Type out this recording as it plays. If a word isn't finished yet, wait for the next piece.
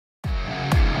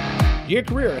Your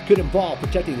career could involve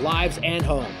protecting lives and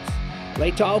homes.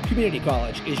 Lake Tahoe Community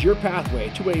College is your pathway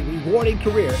to a rewarding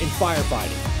career in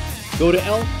firefighting. Go to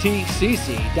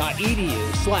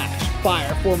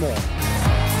ltcc.edu/fire for more.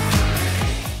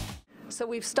 So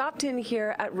we've stopped in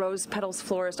here at Rose Petals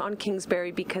Florist on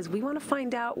Kingsbury because we want to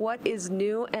find out what is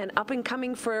new and up and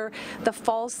coming for the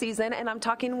fall season, and I'm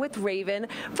talking with Raven.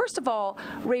 First of all,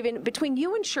 Raven, between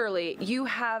you and Shirley, you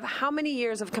have how many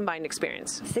years of combined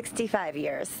experience? 65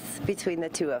 years between the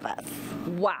two of us.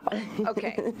 Wow.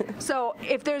 Okay. So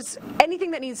if there's anything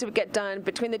that needs to get done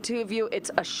between the two of you, it's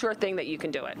a sure thing that you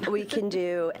can do it. We can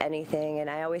do anything,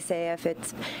 and I always say if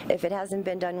it hasn't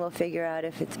been done, we'll figure out.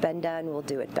 If it's been done, we'll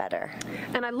do it better.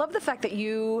 And I love the fact that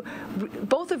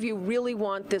both of you really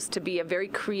want this to be a very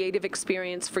creative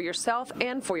experience for yourself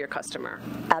and for your customer.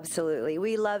 Absolutely.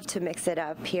 We love to mix it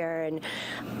up here and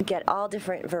get all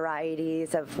different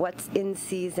varieties of what's in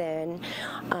season,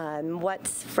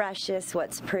 what's freshest,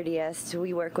 what's prettiest.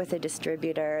 We work with a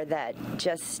distributor that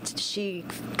she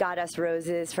got us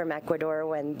roses from Ecuador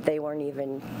when they weren't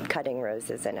even cutting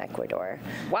roses in Ecuador.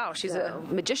 Wow, she's a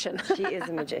magician. She is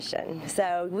a magician.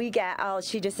 So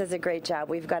she just does a great job.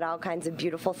 We've got all kinds of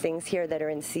beautiful things here that are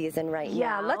in season right now.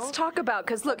 Yeah, let's talk about,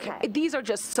 because look, these are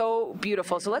just so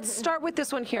beautiful. So let's start with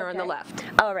this one here on the left.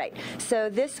 All right. So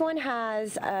this one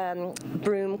has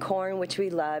broom corn, which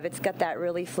we love. It's got that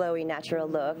really flowy, natural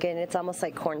look, and it's almost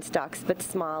like corn stalks, but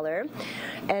smaller.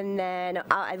 And then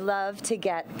I love to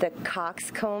get the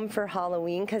coxcomb for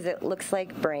Halloween because it looks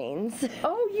like brains.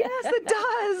 Oh, yes, it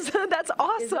does. That's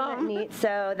awesome. Isn't that neat?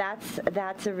 So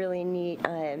that's a really neat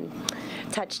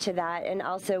touch to that. And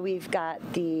also we've got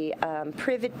the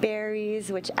privet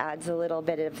berries, which adds a little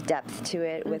bit of depth to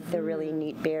it with the really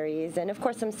neat berries, and of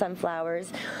course some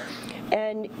sunflowers.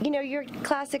 And your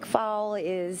classic fall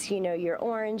is your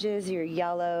oranges, your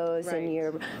yellows, and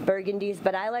your burgundies.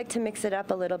 But I like to mix it up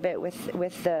a little bit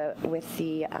with the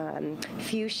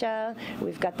fuchsia.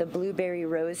 We've got the blueberry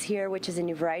rose here, which is a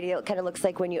new variety. It kind of looks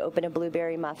like when you open a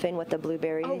blueberry muffin, what the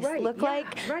blueberries look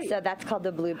like. Right. So that's called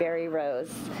the blueberry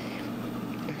rose.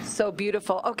 So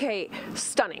beautiful. Okay,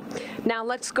 stunning. Now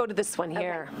let's go to this one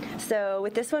here. Okay. So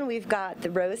with this one, we've got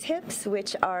the rose hips,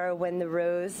 which are when the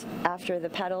rose, after the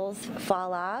petals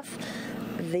fall off,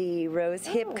 the rose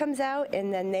hip comes out,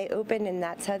 and then they open, and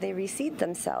that's how they reseed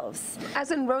themselves.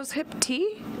 As in rose hip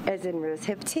tea? As in rose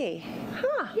hip tea.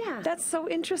 Huh. Yeah. That's so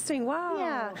interesting. Wow.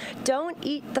 Yeah. Don't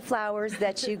eat the flowers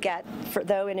that you get,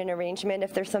 though, in an arrangement.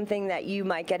 If there's something that you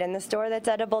might get in the store that's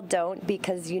edible, don't,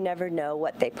 because you never know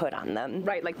what they put on them.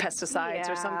 Right, like pesticides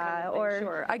or some kind of thing.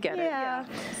 Sure, I get it. Yeah.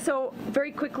 So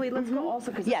very quickly, let's go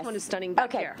also, because this one is stunning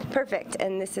back here. Okay, perfect.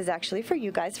 And this is actually for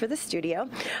you guys for the studio.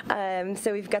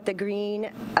 So we've got the green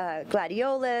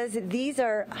gladiolas. These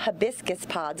are hibiscus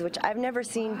pods, which I've never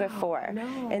seen before. No.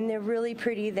 And they're really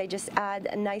pretty. They just add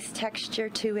a nice texture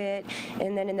to it.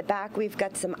 And then in the back, we've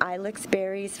got some ilex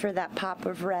berries for that pop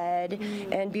of red,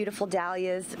 and beautiful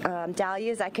dahlias.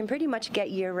 Dahlias I can pretty much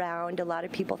get year-round. A lot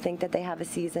of people think that they have a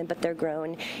season, but they're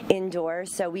grown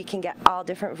indoors, so we can get all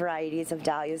different varieties of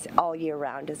dahlias all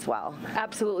year-round as well.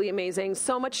 Absolutely amazing.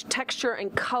 So much texture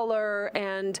and color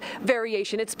and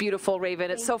variation. It's beautiful, Raven.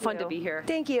 It's so fun to be here.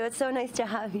 Thank you. It's so nice to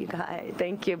have you guys.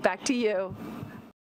 Thank you. Back to you.